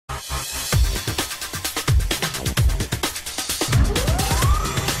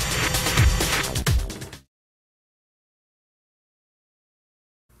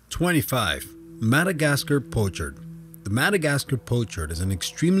25. Madagascar pochard. The Madagascar pochard is an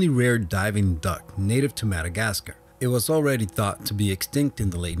extremely rare diving duck native to Madagascar. It was already thought to be extinct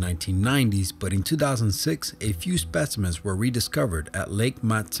in the late 1990s, but in 2006, a few specimens were rediscovered at Lake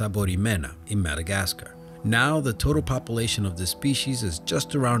Matsaborimena in Madagascar. Now, the total population of this species is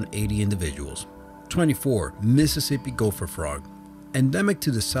just around 80 individuals. 24. Mississippi gopher frog. Endemic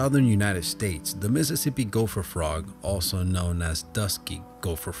to the southern United States, the Mississippi gopher frog, also known as dusky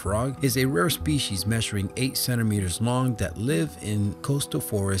gopher frog, is a rare species measuring 8 centimeters long that live in coastal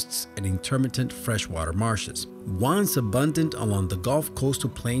forests and intermittent freshwater marshes. Once abundant along the Gulf coastal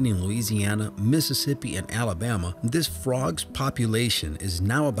plain in Louisiana, Mississippi, and Alabama, this frog's population is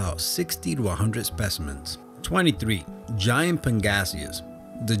now about 60 to 100 specimens. 23. Giant pangasius.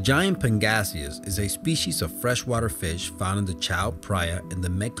 The giant pangasius is a species of freshwater fish found in the Chao Phraya and the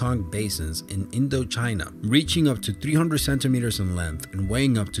Mekong basins in Indochina. Reaching up to 300 centimeters in length and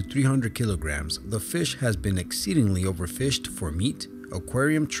weighing up to 300 kilograms, the fish has been exceedingly overfished for meat,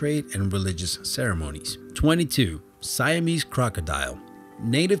 aquarium trade, and religious ceremonies. 22. Siamese crocodile.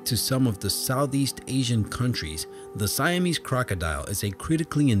 Native to some of the Southeast Asian countries, the Siamese crocodile is a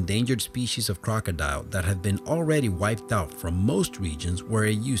critically endangered species of crocodile that have been already wiped out from most regions where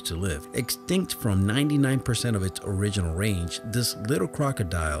it used to live. Extinct from 99% of its original range, this little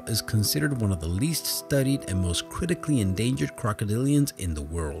crocodile is considered one of the least studied and most critically endangered crocodilians in the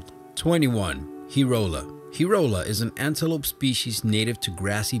world. 21. Hirola. Hirola is an antelope species native to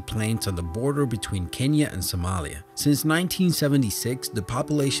grassy plains on the border between Kenya and Somalia. Since 1976, the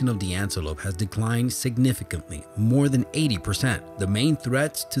population of the antelope has declined significantly, more than 80%. The main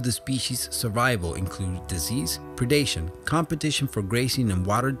threats to the species' survival include disease, predation, competition for grazing and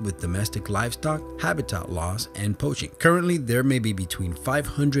water with domestic livestock, habitat loss, and poaching. Currently, there may be between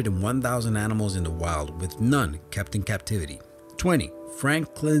 500 and 1,000 animals in the wild, with none kept in captivity. 20.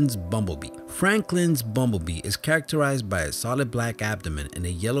 Franklin's bumblebee. Franklin's bumblebee is characterized by a solid black abdomen and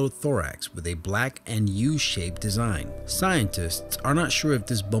a yellow thorax with a black and U-shaped design. Scientists are not sure if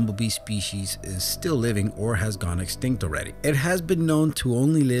this bumblebee species is still living or has gone extinct already. It has been known to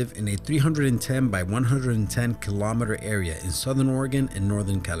only live in a 310 by 110 kilometer area in southern Oregon and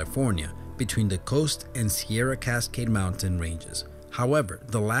northern California, between the coast and Sierra Cascade mountain ranges. However,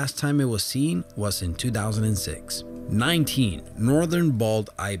 the last time it was seen was in 2006. 19. Northern bald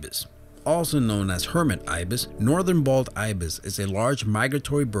ibis. Also known as hermit ibis, northern bald ibis is a large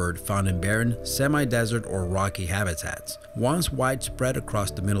migratory bird found in barren, semi-desert or rocky habitats. Once widespread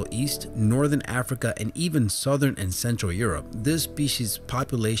across the Middle East, northern Africa, and even southern and central Europe, this species'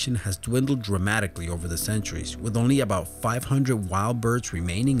 population has dwindled dramatically over the centuries, with only about 500 wild birds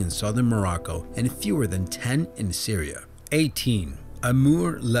remaining in southern Morocco and fewer than 10 in Syria. 18.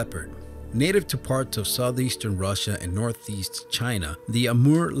 Amur leopard. Native to parts of southeastern Russia and northeast China, the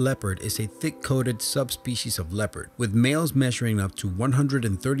Amur leopard is a thick-coated subspecies of leopard, with males measuring up to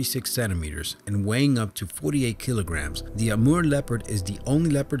 136 centimeters and weighing up to 48 kilograms. The Amur leopard is the only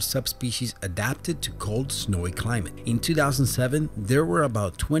leopard subspecies adapted to cold, snowy climate. In 2007, there were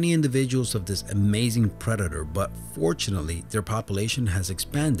about 20 individuals of this amazing predator, but fortunately, their population has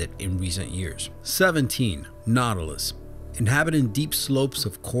expanded in recent years. 17. Nautilus. Inhabiting deep slopes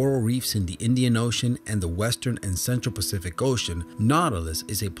of coral reefs in the Indian Ocean and the Western and Central Pacific Ocean, nautilus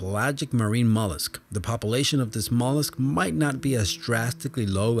is a pelagic marine mollusk. The population of this mollusk might not be as drastically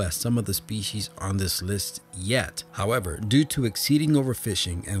low as some of the species on this list yet. However, due to exceeding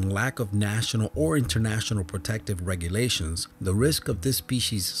overfishing and lack of national or international protective regulations, the risk of this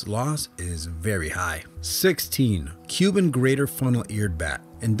species' loss is very high. 16. Cuban greater funnel-eared bat.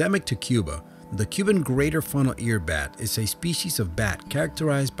 Endemic to Cuba, the Cuban greater funnel-eared bat is a species of bat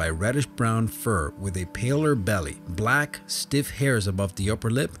characterized by reddish-brown fur with a paler belly, black, stiff hairs above the upper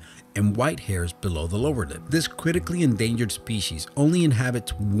lip, and white hairs below the lower lip. This critically endangered species only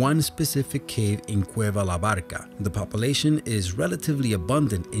inhabits one specific cave in Cueva La Barca. The population is relatively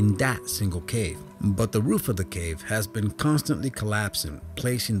abundant in that single cave, but the roof of the cave has been constantly collapsing,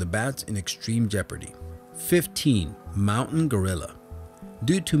 placing the bats in extreme jeopardy. 15. Mountain gorilla.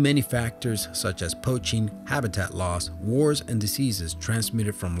 Due to many factors such as poaching, habitat loss, wars, and diseases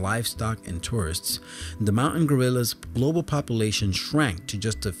transmitted from livestock and tourists, the mountain gorilla's global population shrank to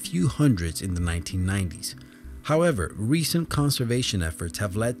just a few hundreds in the 1990s. However, recent conservation efforts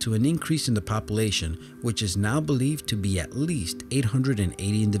have led to an increase in the population, which is now believed to be at least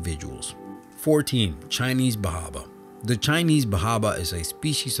 880 individuals. 14. Chinese bahaba. The Chinese bahaba is a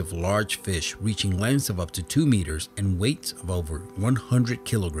species of large fish reaching lengths of up to 2 meters and weights of over 100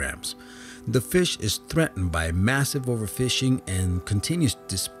 kilograms. The fish is threatened by massive overfishing and continues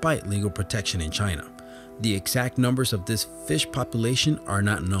despite legal protection in China. The exact numbers of this fish population are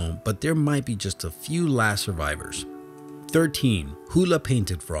not known, but there might be just a few last survivors. 13. Hula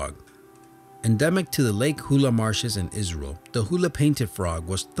painted frog. Endemic to the Lake Hula marshes in Israel, the hula painted frog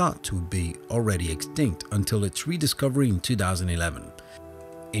was thought to be already extinct until its rediscovery in 2011.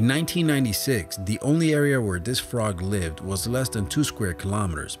 In 1996, the only area where this frog lived was less than 2 square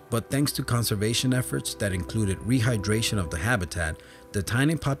kilometers, but thanks to conservation efforts that included rehydration of the habitat, the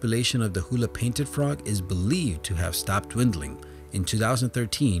tiny population of the hula painted frog is believed to have stopped dwindling. In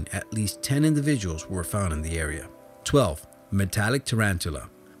 2013, at least 10 individuals were found in the area. 12. Metallic tarantula.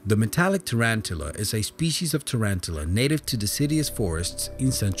 The metallic tarantula is a species of tarantula native to deciduous forests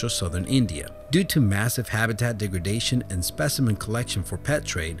in central southern India. Due to massive habitat degradation and specimen collection for pet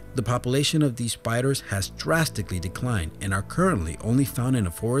trade, the population of these spiders has drastically declined and are currently only found in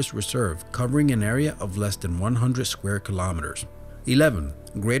a forest reserve covering an area of less than 100 square kilometers. 11.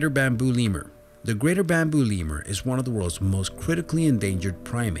 Greater bamboo lemur. The greater bamboo lemur is one of the world's most critically endangered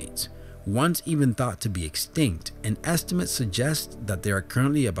primates. Once even thought to be extinct, an estimate suggests that there are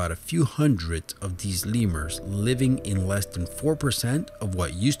currently about a few hundred of these lemurs living in less than 4% of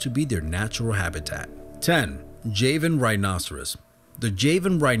what used to be their natural habitat. 10. Javan rhinoceros. The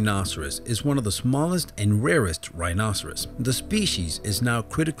Javan rhinoceros is one of the smallest and rarest rhinoceros. The species is now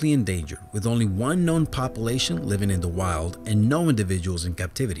critically endangered, with only one known population living in the wild and no individuals in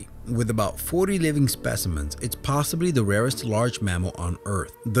captivity. With about 40 living specimens, it's possibly the rarest large mammal on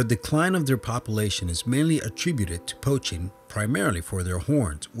Earth. The decline of their population is mainly attributed to poaching, primarily for their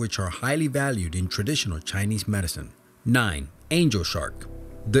horns, which are highly valued in traditional Chinese medicine. 9. Angel shark.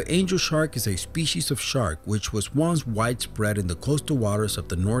 The angel shark is a species of shark which was once widespread in the coastal waters of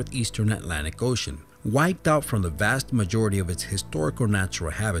the northeastern Atlantic Ocean. Wiped out from the vast majority of its historical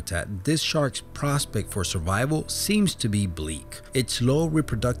natural habitat, this shark's prospect for survival seems to be bleak. Its low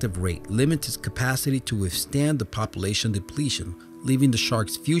reproductive rate limits its capacity to withstand the population depletion, leaving the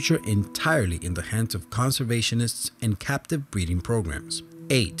shark's future entirely in the hands of conservationists and captive breeding programs.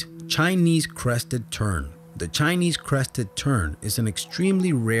 8. Chinese crested tern. The Chinese crested tern is an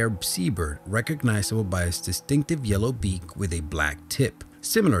extremely rare seabird recognizable by its distinctive yellow beak with a black tip.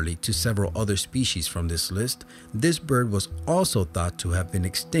 Similarly to several other species from this list, this bird was also thought to have been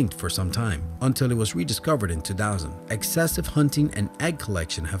extinct for some time, until it was rediscovered in 2000. Excessive hunting and egg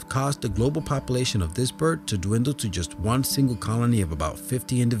collection have caused the global population of this bird to dwindle to just one single colony of about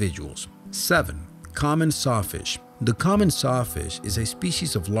 50 individuals. 7. Common sawfish. The common sawfish is a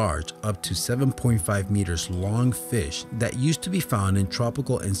species of large, up to 7.5 meters long fish that used to be found in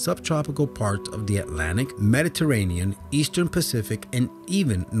tropical and subtropical parts of the Atlantic, Mediterranean, Eastern Pacific, and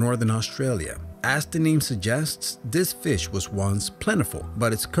even Northern Australia. As the name suggests, this fish was once plentiful,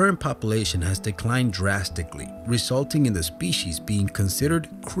 but its current population has declined drastically, resulting in the species being considered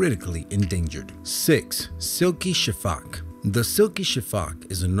critically endangered. 6. Silky shafak. The silky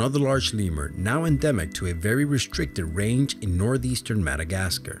shafak is another large lemur now endemic to a very restricted range in northeastern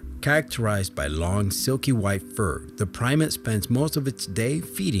Madagascar. Characterized by long, silky white fur, the primate spends most of its day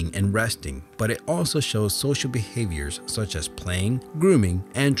feeding and resting, but it also shows social behaviors such as playing, grooming,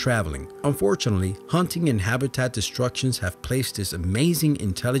 and traveling. Unfortunately, hunting and habitat destructions have placed this amazing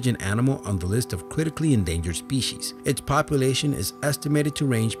intelligent animal on the list of critically endangered species. Its population is estimated to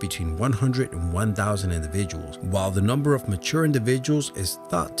range between 100 and 1,000 individuals, while the number of mature individuals is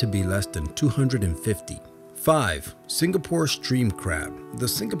thought to be less than 250. 5. Singapore stream crab. The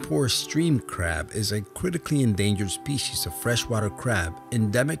Singapore stream crab is a critically endangered species of freshwater crab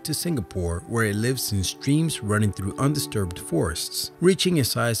endemic to Singapore, where it lives in streams running through undisturbed forests. Reaching a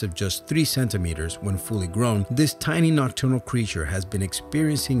size of just 3 centimeters when fully grown, this tiny nocturnal creature has been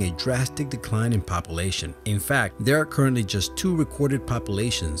experiencing a drastic decline in population. In fact, there are currently just 2 recorded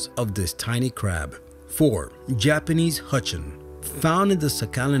populations of this tiny crab. 4. Japanese hutchin. Found in the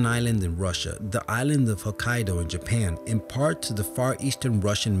Sakhalin Island in Russia, the island of Hokkaido in Japan, and parts of the far eastern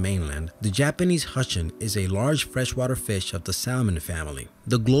Russian mainland, the Japanese hutchin is a large freshwater fish of the salmon family.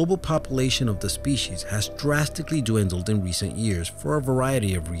 The global population of the species has drastically dwindled in recent years for a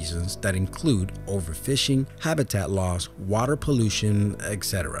variety of reasons that include overfishing, habitat loss, water pollution,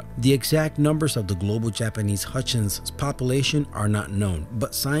 etc. The exact numbers of the global Japanese hutchin's population are not known,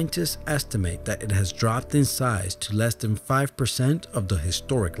 but scientists estimate that it has dropped in size to less than 5% of the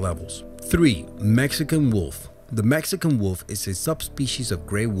historic levels. 3. Mexican wolf. The Mexican wolf is a subspecies of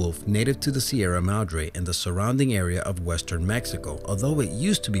gray wolf native to the Sierra Madre and the surrounding area of western Mexico, although it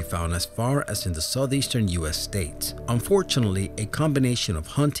used to be found as far as in the southeastern US states. Unfortunately, a combination of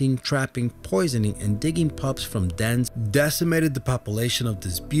hunting, trapping, poisoning, and digging pups from dens decimated the population of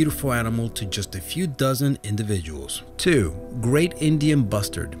this beautiful animal to just a few dozen individuals. 2. Great Indian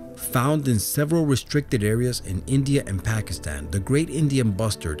bustard. Found in several restricted areas in India and Pakistan, the Great Indian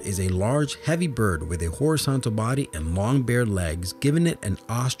Bustard is a large, heavy bird with a horizontal body and long bare legs, giving it an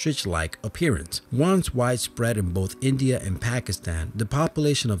ostrich-like appearance. Once widespread in both India and Pakistan, the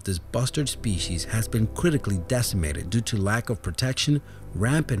population of this bustard species has been critically decimated due to lack of protection,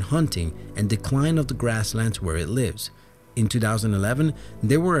 rampant hunting, and decline of the grasslands where it lives. In 2011,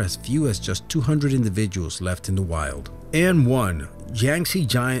 there were as few as just 200 individuals left in the wild. And 1. Yangtze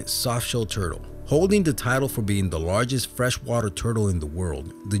giant softshell turtle. Holding the title for being the largest freshwater turtle in the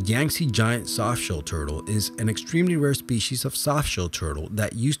world, the Yangtze giant softshell turtle is an extremely rare species of softshell turtle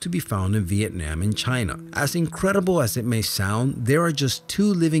that used to be found in Vietnam and China. As incredible as it may sound, there are just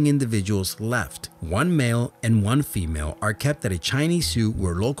 2 living individuals left. One male and one female are kept at a Chinese zoo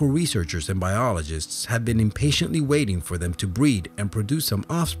where local researchers and biologists have been impatiently waiting for them to breed and produce some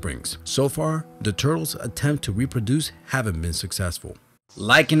offsprings. So far, the turtles' attempt to reproduce haven't been successful.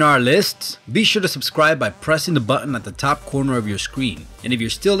 Liking our lists? Be sure to subscribe by pressing the button at the top corner of your screen. And if you're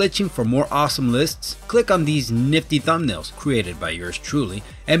still itching for more awesome lists, click on these nifty thumbnails created by yours truly,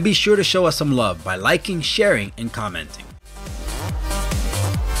 and be sure to show us some love by liking, sharing, and commenting.